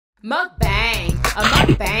Mukbang, a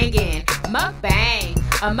mukbangin', mukbang,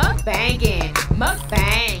 a mukbangin',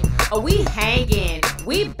 mukbang, oh we hangin',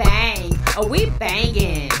 we bang, oh we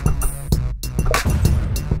bangin'.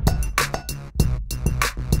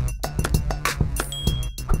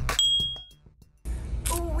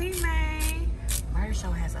 Ooh, we made.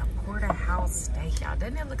 Marshall has a porterhouse steak, y'all.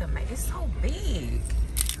 Doesn't it look amazing? It's so big.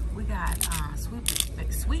 We got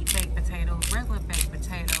sweet baked potatoes, regular baked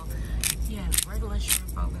potato. He has regular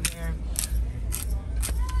shrimp over there.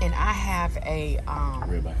 And I have a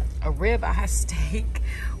ribeye steak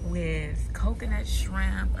with coconut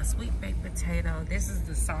shrimp, a sweet baked potato. This is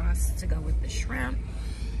the sauce to go with the shrimp.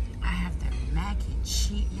 I have the mac and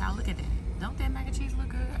cheese. Y'all look at that. Don't that mac and cheese look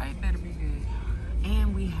good? It better be good.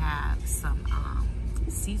 And we have some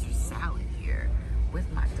Caesar salad here with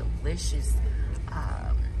my delicious,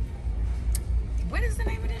 what is the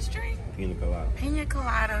name of this drink? Pina colada. Pina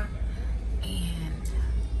colada and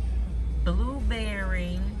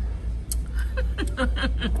blueberry.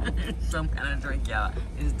 Some kind of drink, y'all.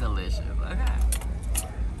 It's delicious. Okay.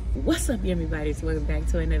 What's up, Yummybitestv? Welcome back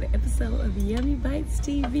to another episode of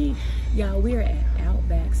Yummybitestv. Y'all, we are at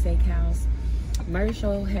Outback Steakhouse.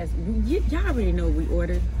 Marshall has, y'all already know what we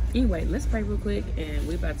ordered. Anyway, let's pray real quick and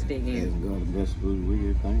we about to dig in. Let's go. The best food we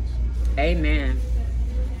get, thanks. Amen.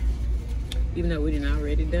 Even though we didn't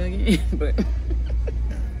already dug in, but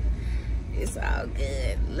it's all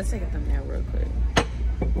good. Let's take a thumbnail real quick.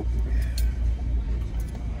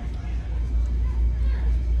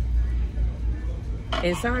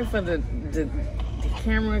 And sorry for the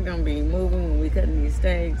camera gonna be moving when we cutting these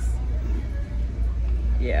steaks.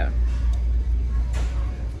 Yeah.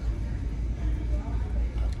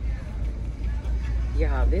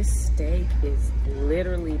 Y'all, this steak is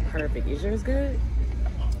literally perfect. Is yours good?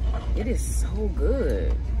 It is so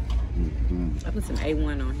good. I put some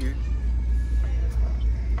A1 on here.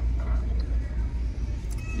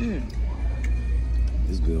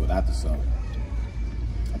 It's good without the salt.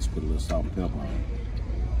 I just put a little salt and pepper on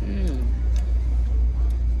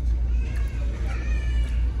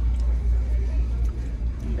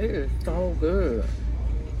it. It is so good.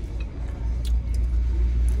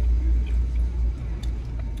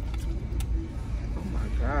 Oh my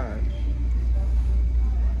God.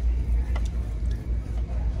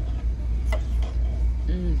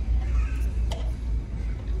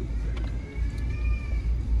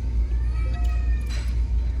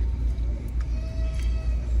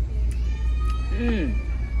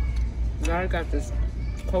 I got this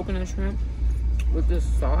coconut shrimp with this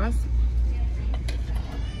sauce.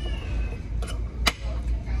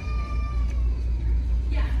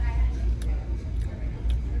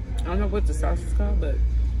 I don't know what the sauce is called, but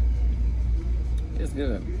it's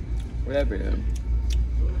good. Whatever it is.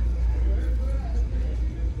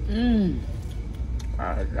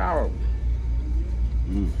 Y'all.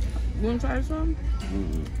 You wanna try some?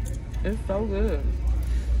 It's so good.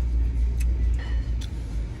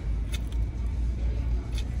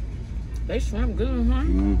 They shrimp good, huh?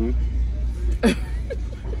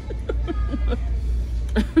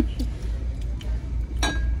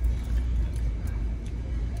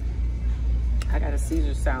 I got a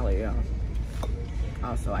Caesar salad, y'all.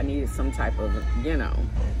 Also, I needed some type of, you know,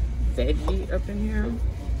 veggie up in here.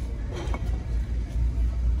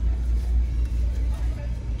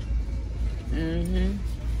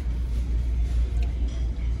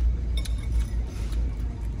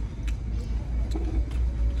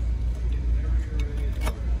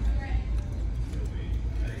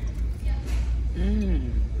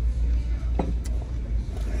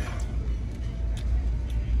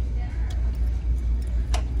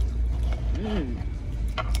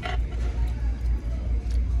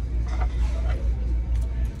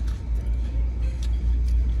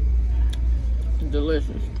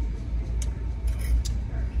 Delicious.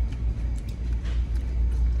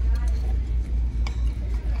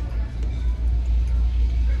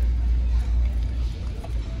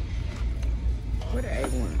 Where the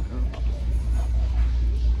A1?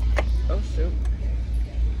 Oh shoot.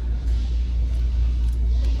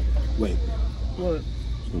 Wait. What?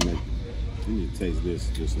 So you need to taste this,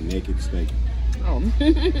 just a naked steak. Oh.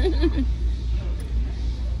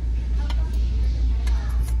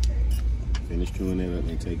 Finish chewing it up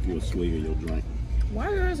and take you a swig of your drink. Why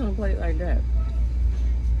are yours on a plate like that?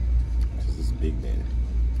 This is big, man.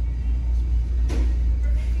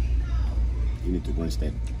 You need to rinse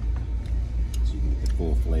that so you can get the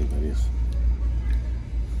full flavor of this.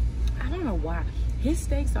 I don't know why. His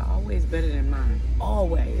steaks are always better than mine.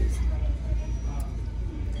 Always.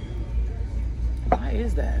 Why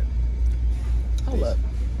is that? Hold up.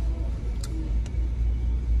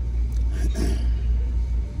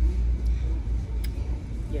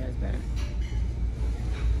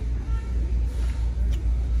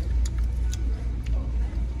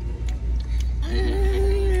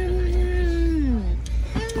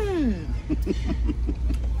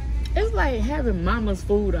 like having mama's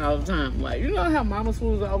food all the time. Like, you know how mama's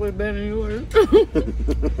food is always better than yours?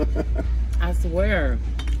 I swear.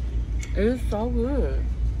 It's so good.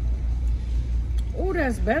 Oh,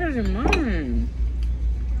 that's better than mine.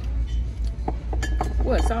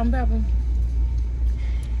 What, salt and pepper?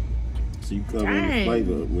 So you cover the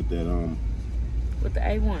flavor with that with the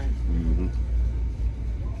A1.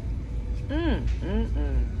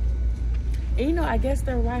 And you know, I guess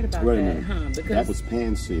they're right about that, huh? Because that was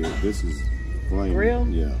pan seared. This is plain. Real?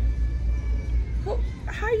 Yeah.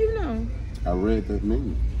 How you know? I read that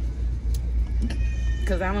menu.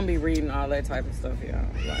 Cause I don't be reading all that type of stuff, y'all.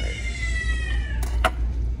 Like,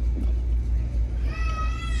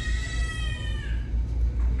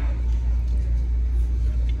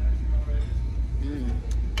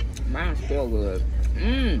 mine's still good.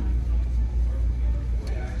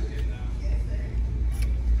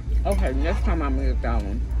 Okay, next time I'm gonna get that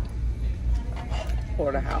one.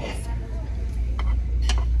 Porterhouse.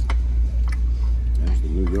 That's the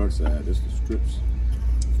New York side. This is the strips.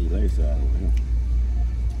 Filet side over here.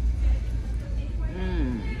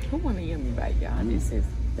 Who want a yummy bite, y'all? This is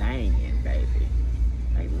banging, baby.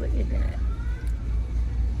 Like, look at that.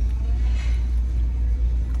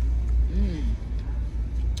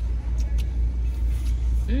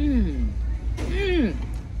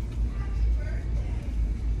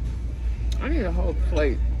 I need a whole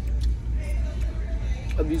plate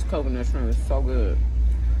of these coconut shrimp. It's so good.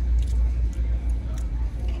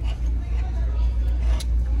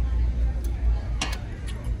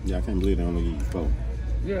 Yeah, I can't believe they only eat 4.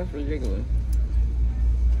 Yeah, it's ridiculous.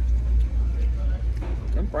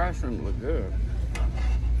 Them fried shrimp look good.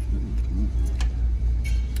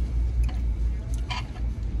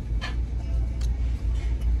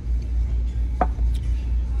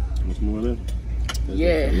 What's more of that?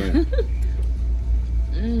 Yeah.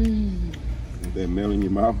 With that melt in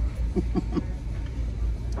your mouth.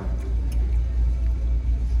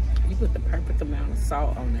 You put the perfect amount of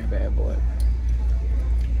salt on that bad boy.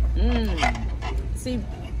 See,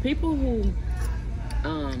 people who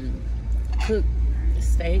cook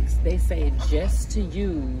steaks, they say just to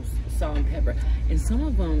use salt and pepper. And some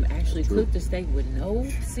of them actually cook the steak with no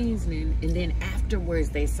seasoning, and then afterwards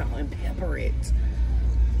they salt and pepper it.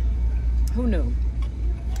 Who knew?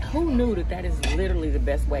 Who knew that that is literally the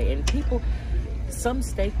best way? And people, some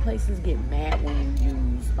steak places get mad when you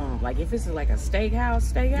use, like if it's like a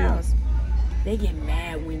steakhouse, they get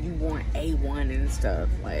mad when you want A1 and stuff.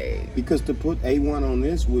 Like, because to put A1 on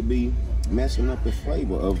this would be messing up the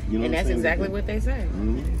flavor of, you know. And that's exactly what they say.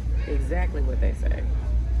 Exactly what they say.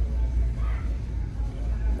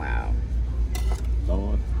 Wow.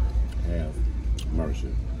 Lord have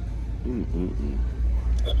mercy.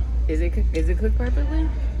 Is it cooked perfectly?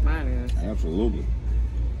 Mine is. Absolutely.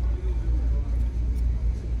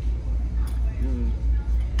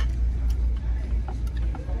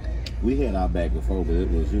 We had Outback before, but it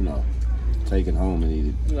was, you know, taken home and eat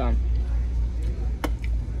it. Yeah.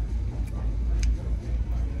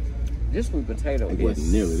 This sweet potato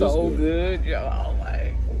is so good, y'all.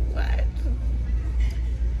 Like, what?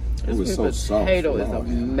 It was so soft. This potato is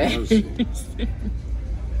amazing.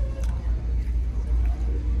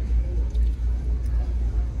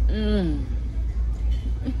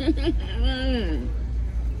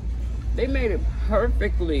 They made it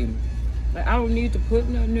perfectly. Like, I don't need to put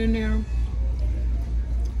nothing in there.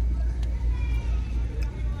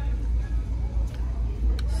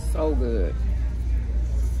 So good.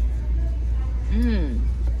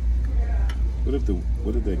 What if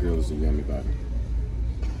that girl is a yummy body?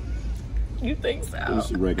 You think so? What if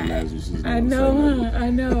she recognizes she's I know, I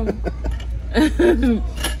know.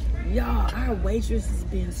 Y'all, our waitress has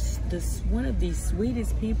been one of the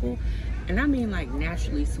sweetest people. And I mean like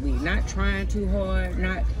naturally sweet. Not trying too hard.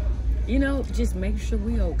 Not, you know, just make sure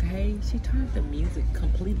we okay. She turned the music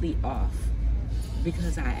completely off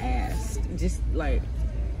because I asked. Just like,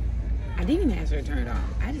 I didn't even ask her to turn it off.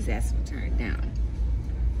 I just asked her to turn it down.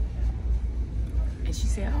 And she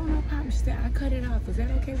said, oh, no problem. She said, I cut it off. Is that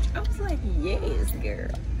okay with you? I was like, yes,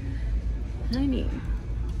 girl. Honey.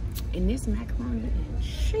 And this macaroni and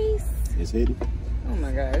cheese. It's hidden. Oh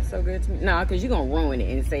my God, it's so good to me. No, because you're going to ruin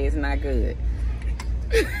it and say it's not good.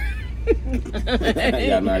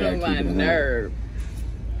 Yeah, my nerve.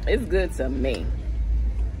 It's good to me.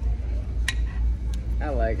 I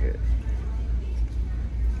like it.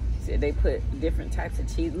 See, they put different types of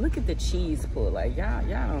cheese. Look at the cheese pull. Like, y'all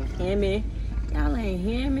don't hear me. Y'all ain't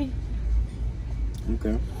hear me.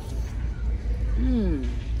 Okay.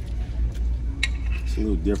 It's a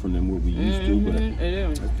little different than what we used to, but it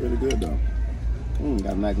is. That's pretty good though.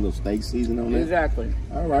 Got a nice little steak season on there. Exactly.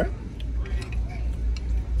 All right.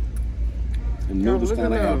 The noodles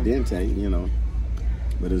kind of al dente, you know,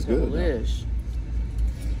 but it's good. Delish.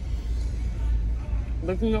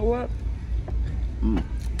 But you know what?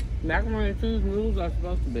 Macaroni and cheese noodles are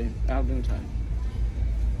supposed to be al dente.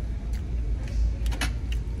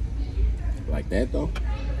 Like that though?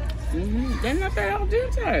 They're not that al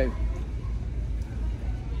dente.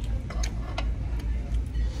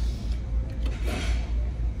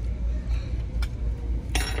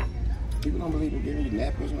 People don't believe in giving you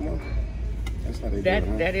napkins no more. That's how they do it,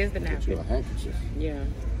 huh? That is the napkin. Get you a handkerchief. Yeah.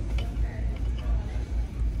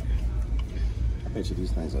 I bet you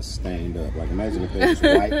these things are stained up. Like imagine if they was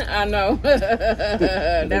white. I know.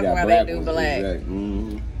 That's why they do black.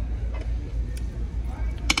 Exactly.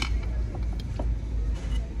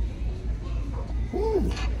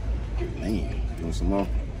 Man, you want some more?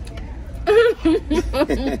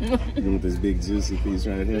 You want this big juicy piece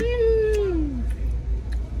right here?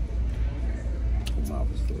 The mouth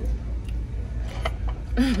is full.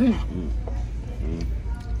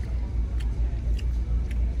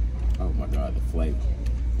 Oh my God, the flavor.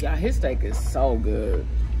 Yeah, his steak is so good.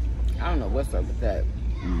 I don't know what's up with that.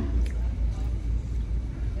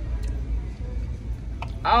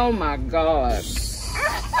 Oh my God.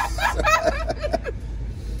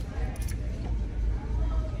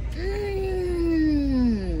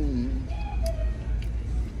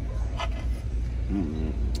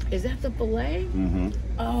 Is that the filet?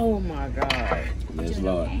 Oh my God. Yes,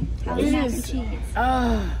 Lord. How was mac and cheese?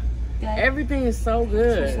 Everything is so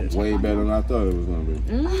good. Way better than I thought it was gonna be.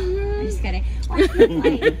 I'm just kidding. Well, I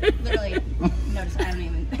literally noticed I don't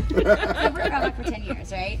even. I've worked out for 10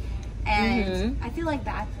 years, right? And I feel like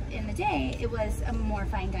back in the day, it was a more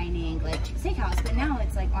fine dining, like steakhouse, but now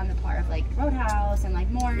it's like on the par of like Roadhouse and like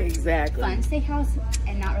more fun steakhouse,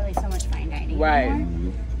 and not really so much fine dining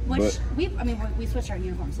anymore. Which we switched our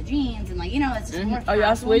uniforms to jeans, and like, you know, it's just more casual. Oh,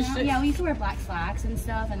 y'all switched it? Yeah, we used to wear black slacks and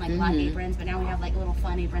stuff, and like black aprons, but now we have like little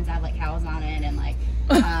fun aprons that have like cows on it, and like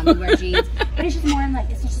we wear jeans. But it's just more like,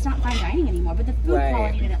 it's just not fine dining anymore. But the food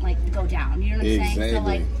quality didn't like go down. You know what I'm saying? So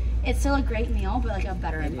like, it's still a great meal, but like a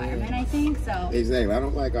better environment, I think. So exactly. I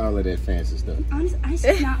don't like all of that fancy stuff. Honestly, it's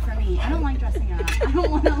just not for me. I don't like dressing up. I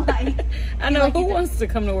don't want to like. I know who wants to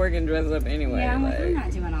come to work and dress up anyway. Yeah, I'm like, we're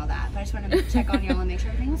not doing all that. But I just wanted to check on y'all and make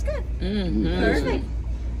sure everything was good. Perfect.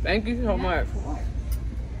 Thank you so much. Cool.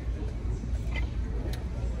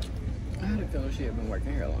 I had a feeling she had been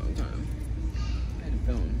working here a long time. I had a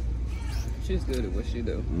feeling she's good at what she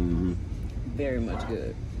do. Very much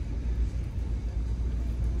good.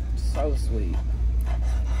 So sweet.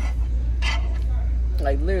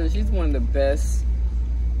 Like literally, she's one of the best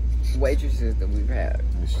waitresses that we've had.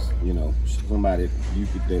 You know, somebody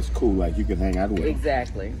that's cool, like you can hang out with.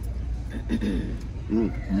 Exactly.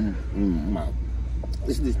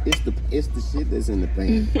 It's the shit that's in the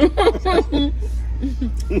pan.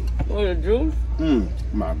 What, the juice?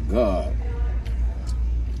 My God.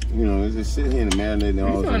 You know, it's just sit here and marinate and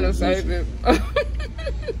all that. Trying to save it.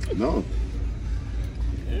 No.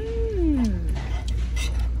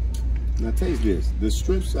 Now taste this. The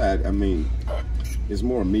strip side, I mean, it's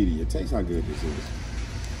more meaty. Taste how good this is.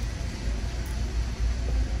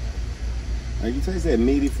 Like you taste that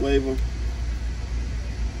meaty flavor.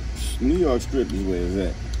 New York strip is where it's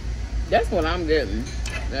at. That's what I'm getting.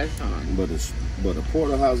 That's time. But a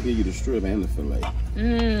porterhouse give you the strip and the fillet. You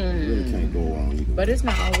really can't go wrong either. But it's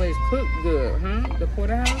not always cooked good, huh? The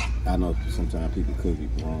porterhouse? I know sometimes people cook it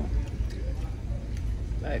wrong.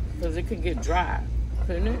 Like, because it could get dry,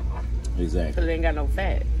 couldn't it? Exactly. Because it ain't got no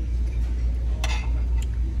fat.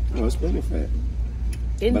 No, it's plenty of fat.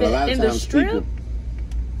 But a lot of times people...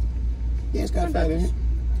 Yeah, it's got fat in it.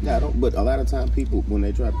 Yeah, but a lot of times people, when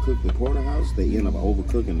they try to cook the porterhouse, they end up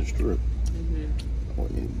overcooking the strip.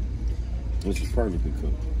 This is perfectly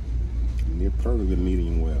cooked. They're perfectly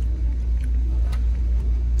medium well.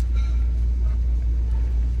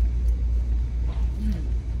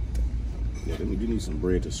 Yeah, you need some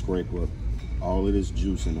bread to scrape up all of this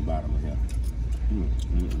juice in the bottom of here.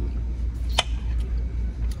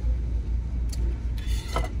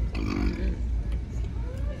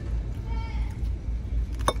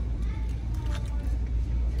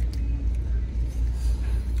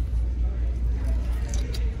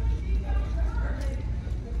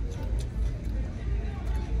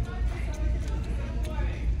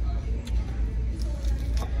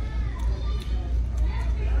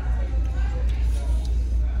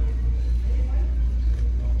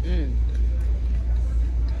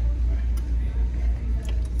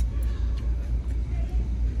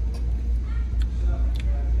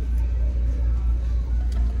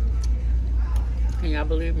 Can y'all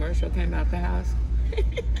believe Marshall came out the house?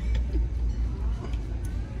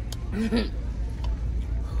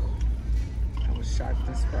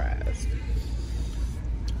 surprised.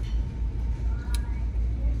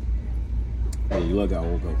 Hey, you look, I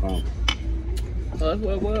woke up home. That's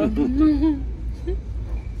what it was.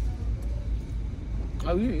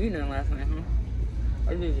 Oh, you eating that last night, huh?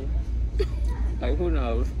 Or did you? Like, who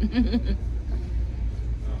knows? I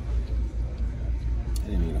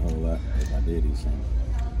didn't eat a whole lot. If I did eat something.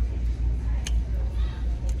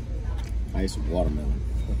 I ate some watermelon.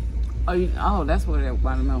 Oh, that's where that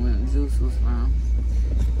watermelon juice was from.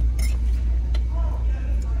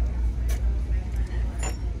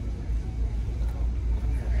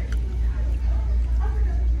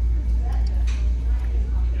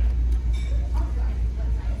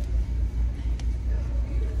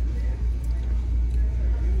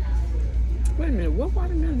 Wait a minute, what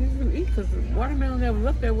watermelon did you eat? Because the watermelon that was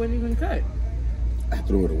up there wasn't even cut. I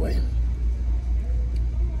threw it away.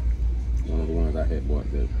 One of the ones I had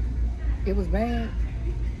bought that. It was bad?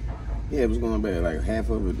 Yeah, it was going bad. Like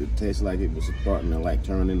half of it tasted like it was starting to like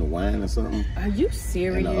turn into wine or something. Are you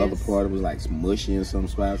serious? And the other part it was like mushy in some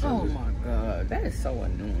spots. Oh my God, that is so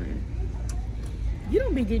annoying. You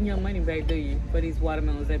don't be getting your money back, do you, for these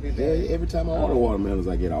watermelons every day? Yeah, every time I order watermelons,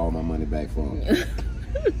 I get all my money back from them.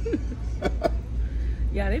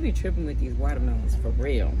 Yeah, they be tripping with these watermelons for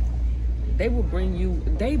real. They will bring you.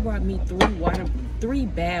 They brought me three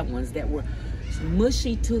bad ones that were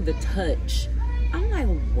mushy to the touch. I'm like,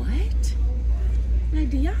 what? Like,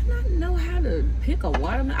 do y'all not know how to pick a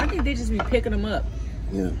watermelon? I think they just be picking them up.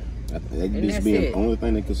 Yeah, they just be the only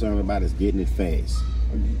thing they're concerned about is getting it fast.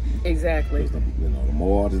 Exactly. The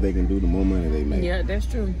more orders they can do, the more money they make. Yeah, that's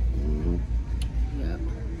true. Mm-hmm. Yep.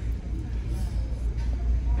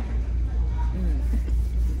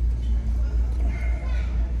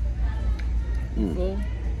 Cool.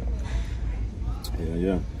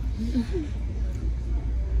 Yeah.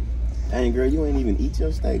 Dang, girl, you ain't even eat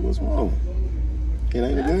your steak. What's wrong? It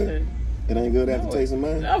ain't good? It ain't good after tasting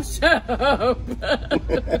mine? Oh, shut up.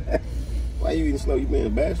 Why you eating slow? You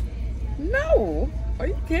being bashful? No. Are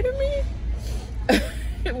you kidding me?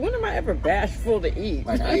 When am I ever bashful to eat?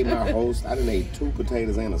 Like, I ate my whole... I done ate 2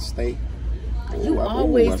 potatoes and a steak. You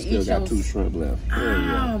always I still got 2 shrimp left.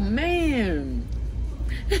 Oh, man.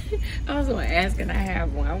 I was going to ask, and I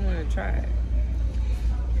have one. I want to try it.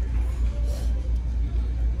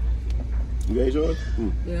 You ate yours?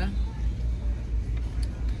 Yeah.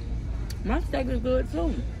 My steak is good,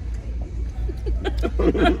 too.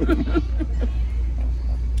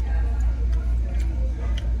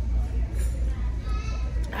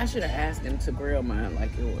 I should have asked him to grill mine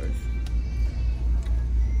like yours.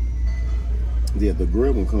 Yeah, the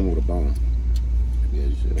grill will come with a bone. Yeah,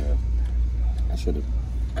 you should have. I should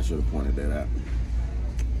have pointed that out.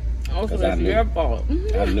 Also, it's your fault.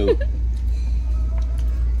 I knew.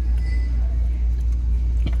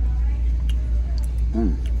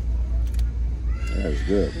 That was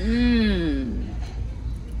good.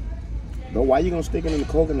 But why you gonna stick it in the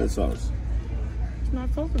coconut sauce? It's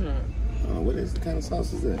not coconut. What is the kind of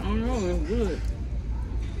sauce is that? I don't know. It's good.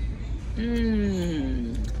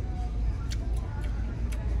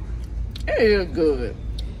 It is good.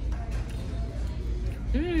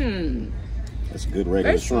 That's good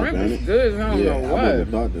regular shrimp, ain't it? Good. I don't know what. I would have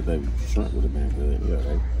thought that the shrimp would have been good. Yeah,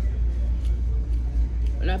 right.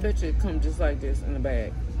 And I bet you it comes just like this in the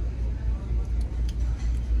bag.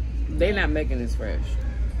 They not making this fresh.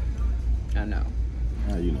 I know.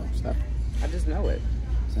 How you know? Stop. I just know it.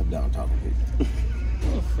 Stop down talking people.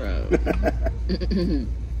 Oh, bro.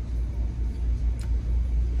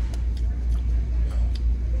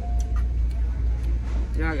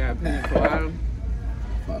 Y'all got a pina colada.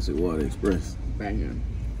 Faucet Water Express. Banging.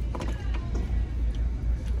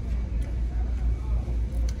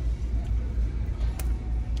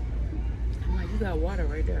 I'm like, you got water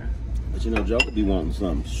right there. But you know, Joe could be wanting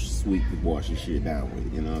something sweet to wash his shit down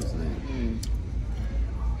with. You know what I'm saying?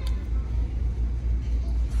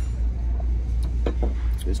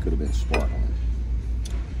 This could have been sparkling.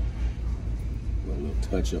 With a little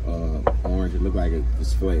touch of orange. It looked like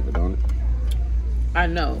it's flavored, don't it? I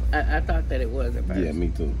know. I thought that it was at first. Yeah, me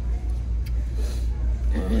too.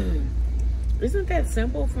 Isn't that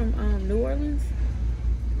simple from New Orleans?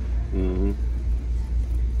 Mm-hmm.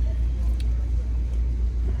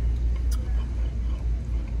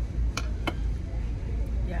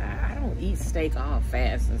 Yeah, I don't eat steak all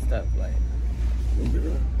fast and stuff like.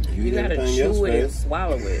 You gotta everything chew else it and fast.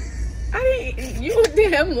 swallow it. I didn't. You a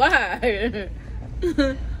damn lie.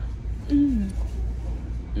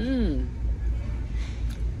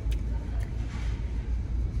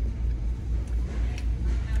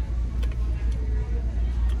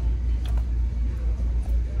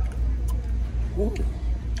 Ooh.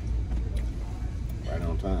 Right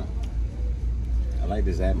on time. I like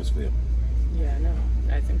this atmosphere. Yeah, I know.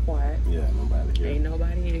 Nice and quiet. Yeah, nobody here. Ain't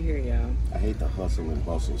nobody in here, y'all. I hate the hustle and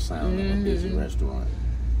bustle sound of a busy restaurant.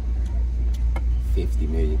 50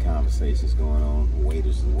 million conversations going on.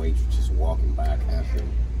 Waiters and waitresses just walking by kind of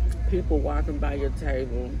thing. People walking by your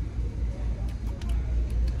table.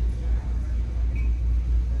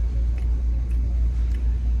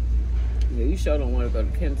 Yeah, you sure don't want to go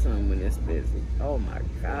to Kenton when it's busy. Oh my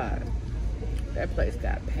God. That place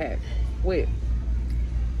got packed quick.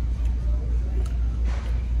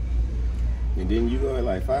 And then you go at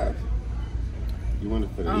like 5? You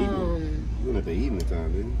went for the evening? You went at the evening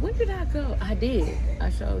time, didn't you? When did I go? I did. I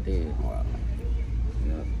sure did. Wow.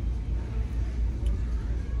 Yep.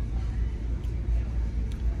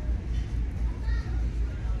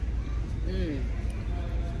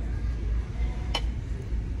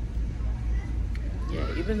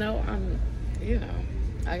 Yeah, even though I'm, you know,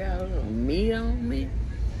 I got a little meat on me,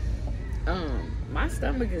 my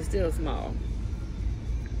stomach is still small.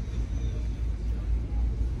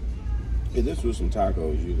 If this was some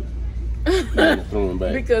tacos, you'd have thrown them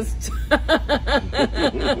back.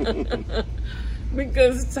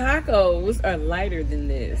 Because tacos are lighter than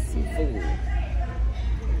this food.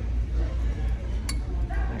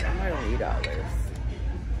 Like, I'm not gonna eat all this.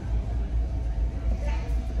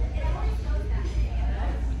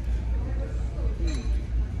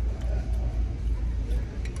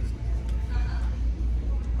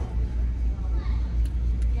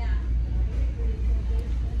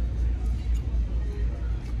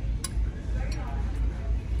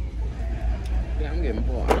 Yeah, I'm getting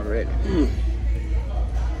full already.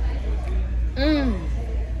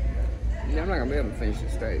 Yeah, I'm not gonna be able to finish the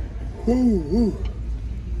steak.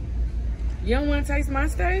 You don't want to taste my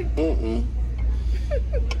steak?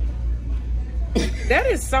 That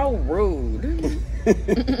is so rude.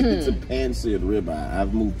 It's a pan-seared ribeye.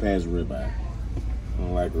 I've moved past ribeye. I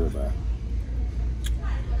don't like ribeye.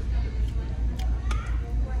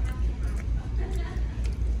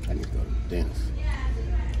 I need to go to the dentist.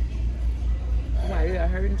 Why, you got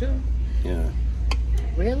hurting too? Yeah.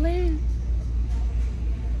 Really?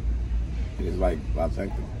 It's like, I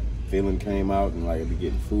think the filling came out and like I be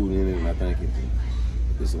getting food in it, and I think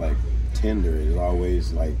it's like tender. It's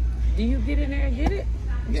always like. Do you get in there and get it?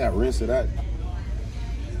 Yeah, I rinse it out.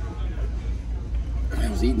 I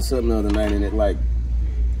was eating something the other night and it like,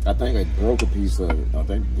 I think I broke a piece of it. I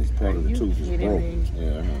think this part of the tooth is broke.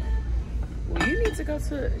 Yeah. Well, you need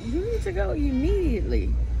to go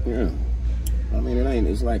immediately. Yeah. I mean,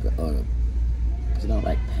 it's like it's not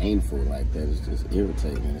like painful like that. It's just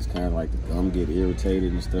irritating. It's kind of like the gum get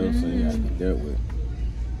irritated and stuff, so you gotta be dealt with.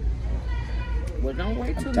 Well, don't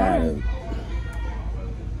wait too long. I'm tired of it.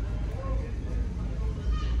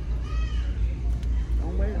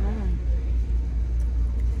 Don't wait long.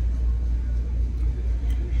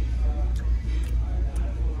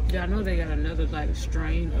 Yeah, I know they got another like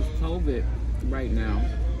strain of COVID right now,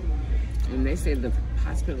 and they said the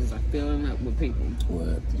hospitals are filling up with people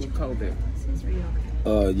with COVID.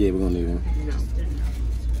 Yeah, we're gonna need one. No.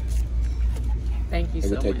 Thank you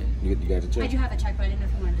so much. You got to check. I do have a check, but I didn't know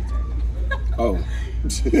if you wanted dessert. Oh.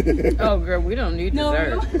 Oh, girl, we don't need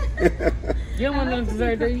dessert. You don't want no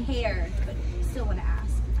dessert, do you? Prepared, but still want to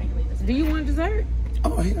ask. If I can leave this. Do you want dessert?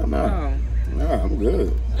 Oh, hell no. Oh. No, I'm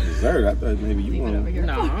good. Dessert, I thought maybe you wanted.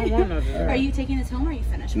 No, I don't want no dessert. Are you taking this home or are you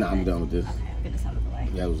finished? No, with I'm it? done with this. Okay, I'll get this out of the way.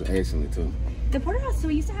 Yeah, it was excellent too. The porterhouse, so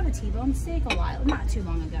we used to have a T-bone steak a while, not too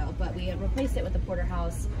long ago, but we had replaced it with the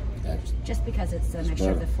porterhouse just because it's a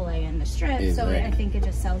mixture of the filet and the strip. Exactly. So I think it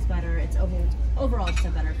just sells better. It's overall just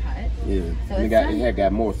a better cut. Yeah, So it had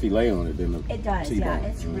got more filet on it than the It does, T-bone. yeah.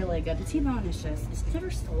 It's really good. The T-bone is it's never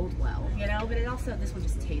sold well, you know, but this one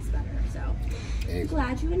just tastes better. So I'm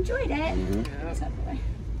glad you enjoyed it. Let's have the way.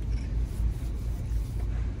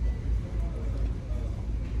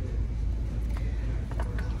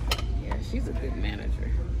 Yeah, she's a good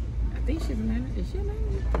manager. I think she's a manager. Is she a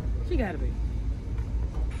manager? She gotta be.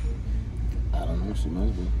 I don't know. She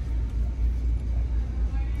must be.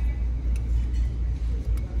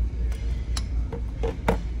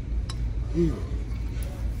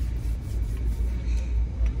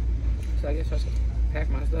 So I guess I should pack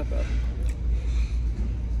my stuff up.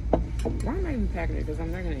 Why am I even packing it? Because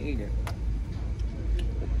I'm not gonna eat it.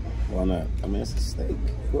 Why not? I mean, it's a steak.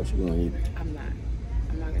 Of course you're gonna eat it. I'm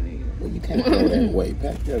not gonna eat it. Well, you can't go that way.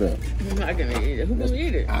 Pack that up. I'm not gonna eat it. Who gonna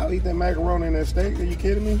eat it? I'll eat that macaroni and that steak. Are you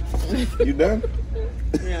kidding me? You done?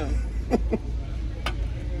 Yeah.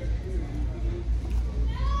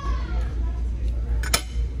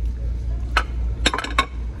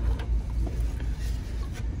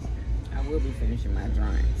 I will be finishing my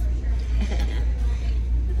drinks.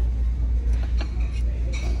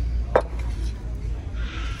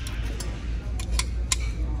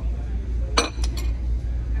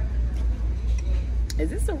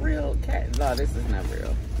 No, this is not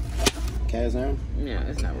real. Cast iron? Yeah,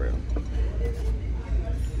 it's not real.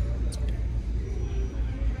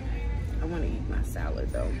 I want to eat my salad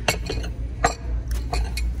though.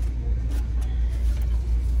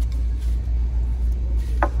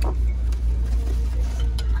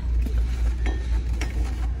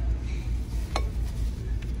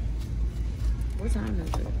 What time is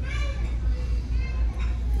it?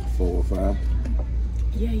 4 or 5.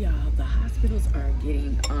 Yeah, y'all. The hospitals are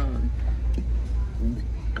getting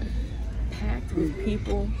packed with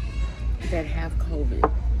people that have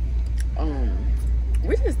COVID.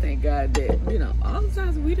 We just thank God that, you know, all the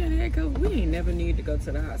times we done had COVID, we ain't never need to go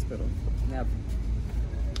to the hospital. Never.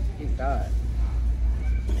 Thank God.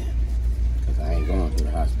 Because I ain't going to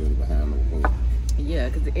the hospital behind no COVID. Yeah,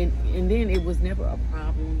 cause and then it was never a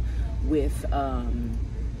problem with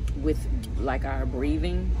like our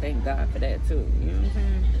breathing. Thank God for that too. You know what I'm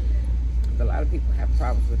saying? A lot of people have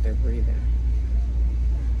problems with their breathing.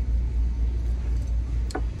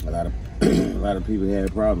 A lot of people who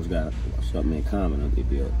had problems got something in common. If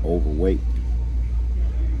they're overweight.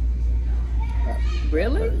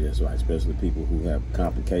 Really? That's right. Especially people who have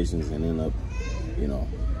complications and end up, you know,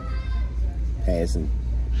 passing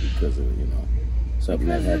because of, you know, something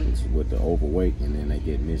that happens with the overweight, and then they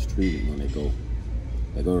get mistreated when they go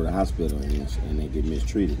to the hospital and they get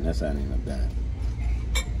mistreated, and that's how they end up dying.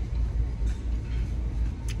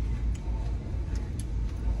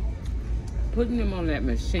 Putting them on that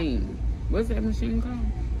machine. What's that machine called?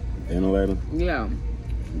 Ventilator? Yeah,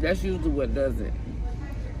 that's usually what does it,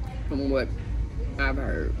 from what I've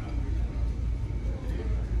heard.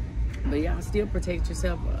 But y'all still protect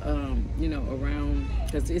yourself, you know, around,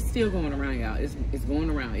 because it's still going around, y'all. It's going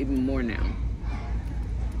around even more now.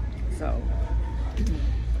 So.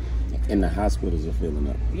 And the hospitals are filling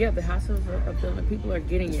up. Yeah, the hospitals are filling. People are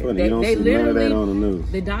getting it. Funny, you don't see none of that on the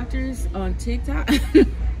news. The doctors on TikTok,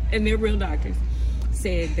 and they're real doctors,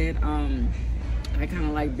 said that I kind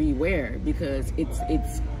of like beware because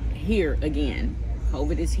it's here again.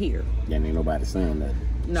 COVID is here. And ain't nobody saying that.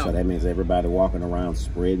 No. So that means everybody walking around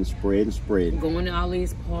spreading. Going to all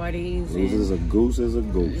these parties. Goose is a goose is a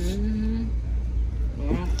goose.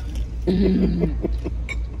 Mm-hmm.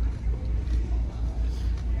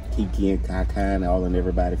 Kiki and Kaka and all in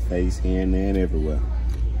everybody's face, here and there and everywhere.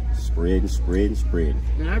 Spreading.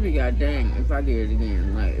 And I'd be goddamn if I did it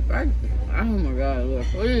again. Like, if I, oh my God, Lord,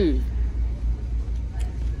 please.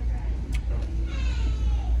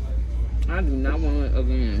 I do not want it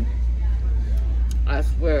again. I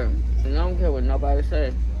swear. And I don't care what nobody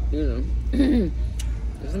says either. If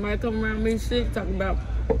somebody come around me sick talking about,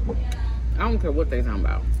 I don't care what they talking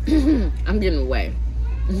about. I'm getting away.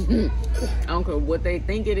 I don't care what they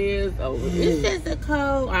think it is. Oh, it's just a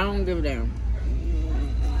cold. I don't give a damn.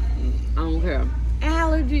 I don't care.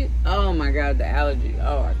 Allergy. Oh my God, the allergy.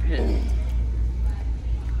 Oh, I can't.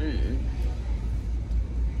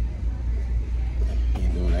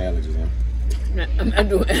 Ain't doing allergies, huh? I'm not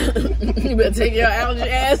doing allergy. You better take your allergy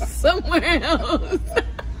ass somewhere else.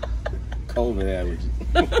 COVID allergy.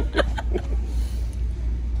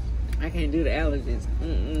 I can't do the allergies.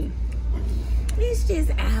 It's just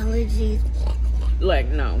allergies. Like,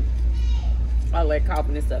 no. I like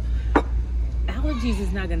coughing and stuff. Allergies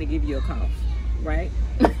is not going to give you a cough, right?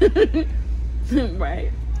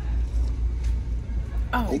 Right?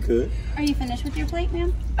 Oh. It could. Are you finished with your plate,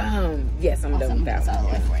 ma'am? Yes, I'm done with that That's all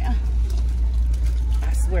the way for you.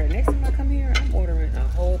 I swear, next time I come here, I'm ordering a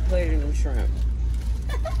whole plate of them shrimp.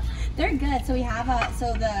 They're good. So we have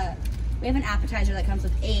we have an appetizer that comes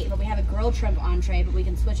with 8, but we have a grilled shrimp entree, but we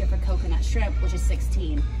can switch it for coconut shrimp, which is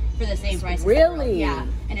 16 for the same price. Really? Yeah,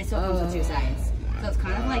 and it still comes with 2 sides. So it's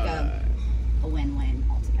kind of like a win-win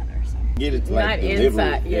altogether. So. Get it like not delivery.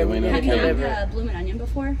 inside. Yeah, we Have you deliver. had the bloomin' onion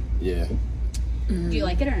before? Yeah. Do you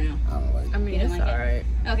like it or no? I don't like it. I mean, You don't it's like it? alright.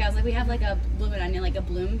 Okay, I was like, we have like a bloomin' onion, like a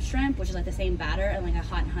bloom shrimp, which is like the same batter, and like a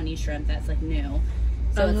hot honey shrimp that's like new.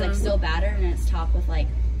 So it's like still battered and it's topped with like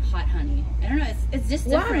hot honey. I don't know, it's just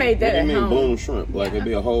different. Well, I made that What do at you mean home. bloom shrimp? Like it'd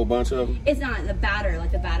be a whole bunch of them? It's not the batter,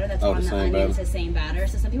 like the batter that's Oh, on the the same onion batter. is the same batter.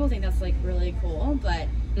 So some people think that's like really cool, but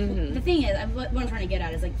the thing is, what I'm trying to get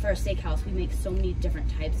at is like for a steakhouse, we make so many different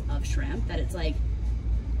types of shrimp that it's like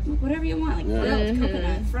whatever you want, like grilled,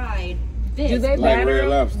 coconut, fried. This. Do they Like batter Red them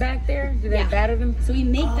Lobster. back there? Do they Yeah. batter them? So we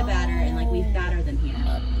make the batter and like we batter them here.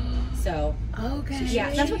 So Okay.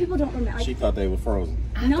 yeah, that's what people don't remember. Like, She thought they were frozen.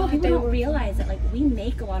 no, thought people they don't were- realize that like we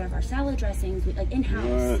make a lot of our salad dressings like in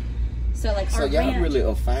house. What? So like So our y'all ranch, really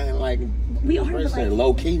are fine, like we are, but like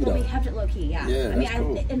low key but though. we kept it low key. Yeah. Yeah, I mean, that's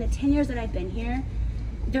cool. in the 10 years that I've been here,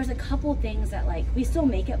 there's a couple things that like we still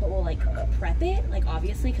make it, but we'll like prep it. Like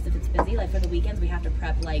obviously, because if it's busy, like for the weekends, we have to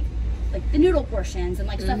prep like the noodle portions and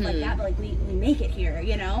like stuff like that, but like we make it here,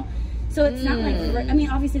 you know. So it's not like, I mean,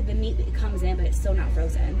 obviously the meat comes in, but it's still not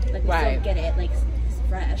frozen. Like we still get it like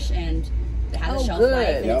fresh and it has a shelf life.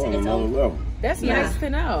 And it's its own level. That's nice to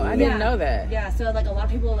know. I didn't know that. Yeah, so like a lot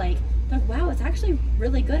of people like, wow, it's actually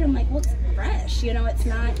really good. I'm like, well, it's fresh, you know, it's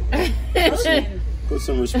not frozen. Put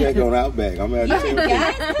some respect on Outback. I'm at on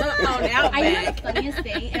Outback. I know the funniest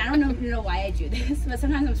thing, and I don't know why I do this, but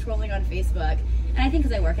sometimes I'm scrolling on Facebook, and I think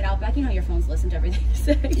because I work at Outback, you know, your phones listen to everything you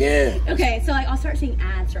say. Yeah. Okay, so like I'll start seeing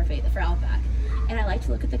ads for Outback, and I like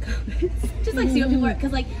to look at the comments, just like see what people are,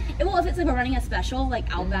 because like, if it's like we're running a special, like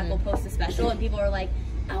Outback will post a special, and people are like,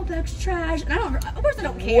 Outback's trash, and of course I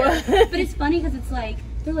don't care, but it's funny because it's like,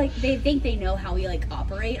 they think they know how we like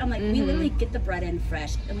operate. I'm like, we literally get the bread in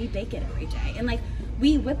fresh and we bake it every day, and like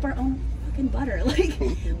we whip our own fucking butter. Like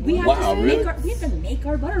we have to make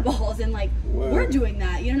our butter balls, and like we're doing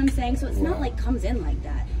that. You know what I'm saying? So it's not like comes in like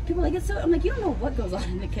that. People are like, it's so. I'm like, you don't know what goes on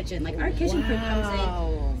in the kitchen. Like our kitchen crew comes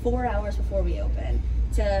in 4 hours before we open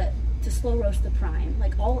to slow roast the prime.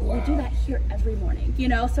 Like we do that here every morning. You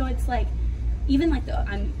know, so it's like. Even like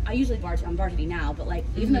I usually bartend, I'm bartending now, but like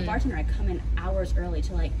even the bartender, I come in hours early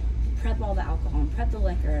to like prep all the alcohol and prep the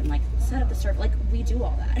liquor and like set up the serve. Like we do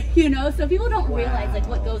all that, you know. So people don't realize like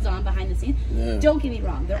what goes on behind the scenes. Yeah. Don't get me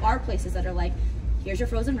wrong, there are places that are like, here's your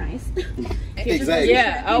frozen rice. Exactly.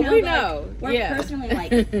 Yeah. We know. We're personally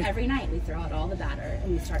like every night we throw out all the batter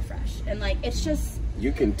and we start fresh, and like it's just.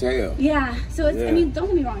 You can tell. Yeah. So it's. I mean, don't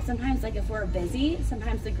get me wrong. Sometimes like if we're busy,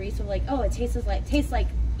 sometimes the grease will like, oh, it tastes like.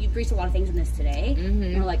 You greased a lot of things in this today,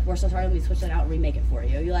 and we're like, we're so sorry, we switch that out and remake it for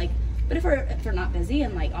you. You're like, but if we're not busy,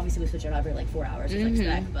 and like obviously we switch it out every like 4 hours, as I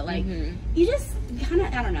expect, but like you just kind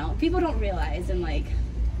of, I don't know, people don't realize, and like,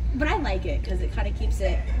 but I like it because it kind of keeps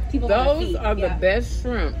it people on their feet. Those are the best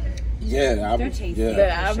shrimp. Yeah, they're tasty.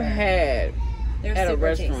 That I've had at a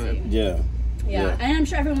restaurant. Tasty. Yeah, and I'm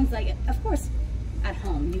sure everyone's like, of course. At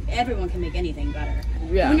home, everyone can make anything better.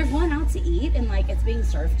 Yeah. When you're going out to eat and like it's being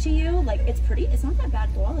served to you, like it's not that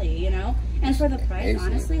bad quality, you know. And for the price,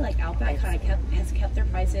 honestly, like Outback kind of has kept their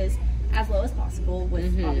prices as low as possible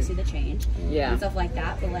with obviously the change and stuff like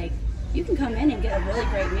that. But like you can come in and get a really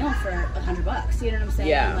great meal for $100. You know what I'm saying?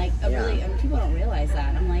 Yeah. And like and people don't realize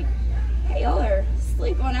that. I'm like, hey, y'all are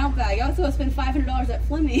sleep on Outback. Y'all also spend $500 at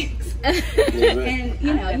Fleming's, and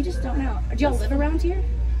you know you just don't know. Do y'all live around here?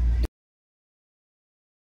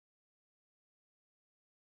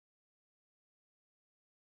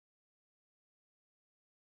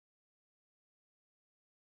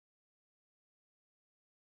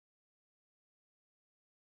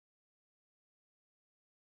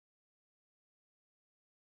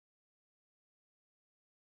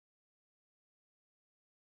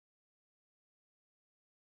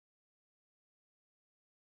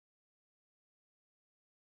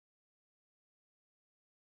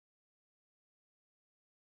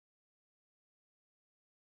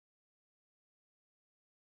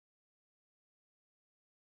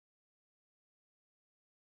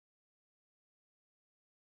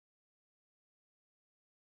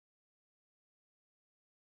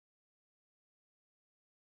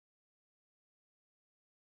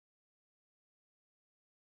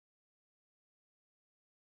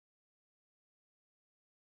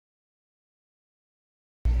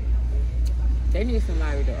 They need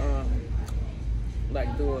somebody to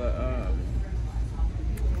like do a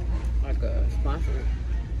like a sponsored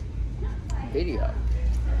video.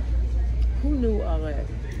 Who knew all that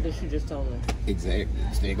you just told us? Exactly.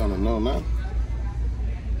 They're gonna know now.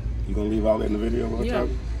 You gonna leave all that in the video? Yeah.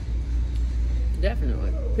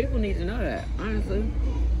 Definitely. People need to know that, honestly.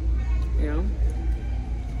 You know?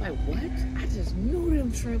 Like, what? I just knew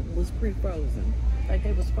them shrimp was pre-frozen. Like,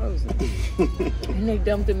 they was frozen. And they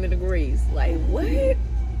dumped them in the grease. Like, what?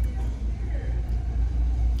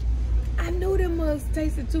 I knew them must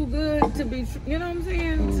tasted too good to be, you know what I'm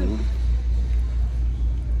saying?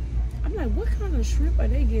 I'm like, what kind of shrimp are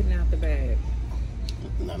they getting out the bag?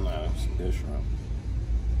 No, it's this shrimp.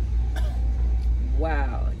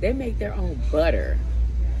 Wow. They make their own butter.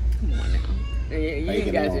 Come on now. You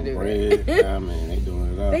ain't got to do bread. that. I mean, they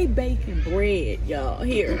doing it up. They baking bread, y'all.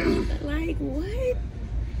 Here. Like, what?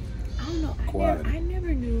 I don't know. I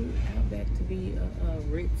never knew Outback to be a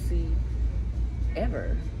ritzy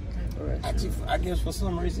ever type of restaurant. I guess for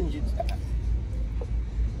some reason,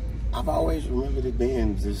 I've always remembered it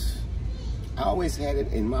being just, I always had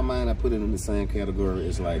it, in my mind, I put it in the same category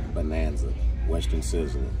as like Bonanza, Western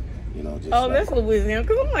Sizzling. You know, just that's Louisiana.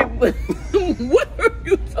 Because I'm like, what are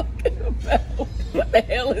you talking about? What the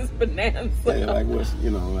hell is bonanza? Yeah, like what's, you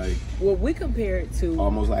know, like. Well, we compare it to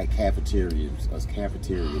almost like cafeterias, a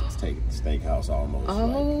cafeteria steakhouse almost.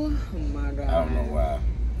 Oh like, my God. I don't know why.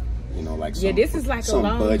 You know, like some, this is like some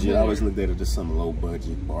a budget. I always looked at it as some low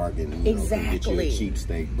budget bargain. You know, can get you a cheap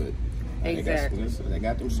steak, but they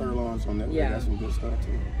got them sirloins on there. Yeah. They got some good stuff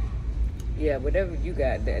too. Yeah, whatever you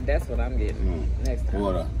got, that's what I'm getting next time.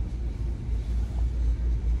 Water.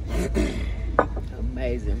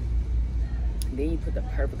 Amazing. Then you put the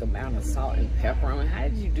perfect amount of salt and pepper on. How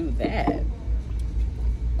did you do that?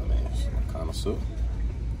 I mean, it's a connoisseur.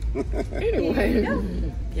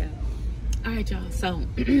 Anyway, yeah. All right, y'all. So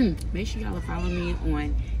make sure y'all follow me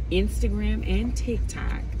on Instagram and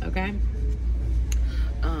TikTok. Okay.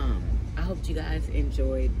 I hope you guys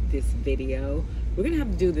enjoyed this video. We're gonna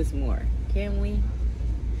have to do this more, can we?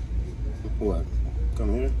 What?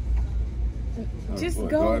 Come here. Just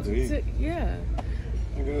go to yeah.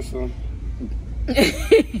 I guess so.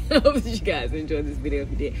 I hope you guys enjoyed this video.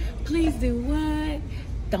 If you did, please do what?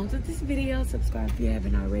 Don't do this video. Subscribe if you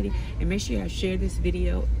haven't already. And make sure y'all share this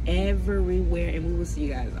video everywhere. And we will see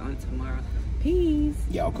you guys on tomorrow. Peace.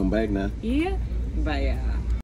 Y'all come back now. Yeah. Bye, y'all.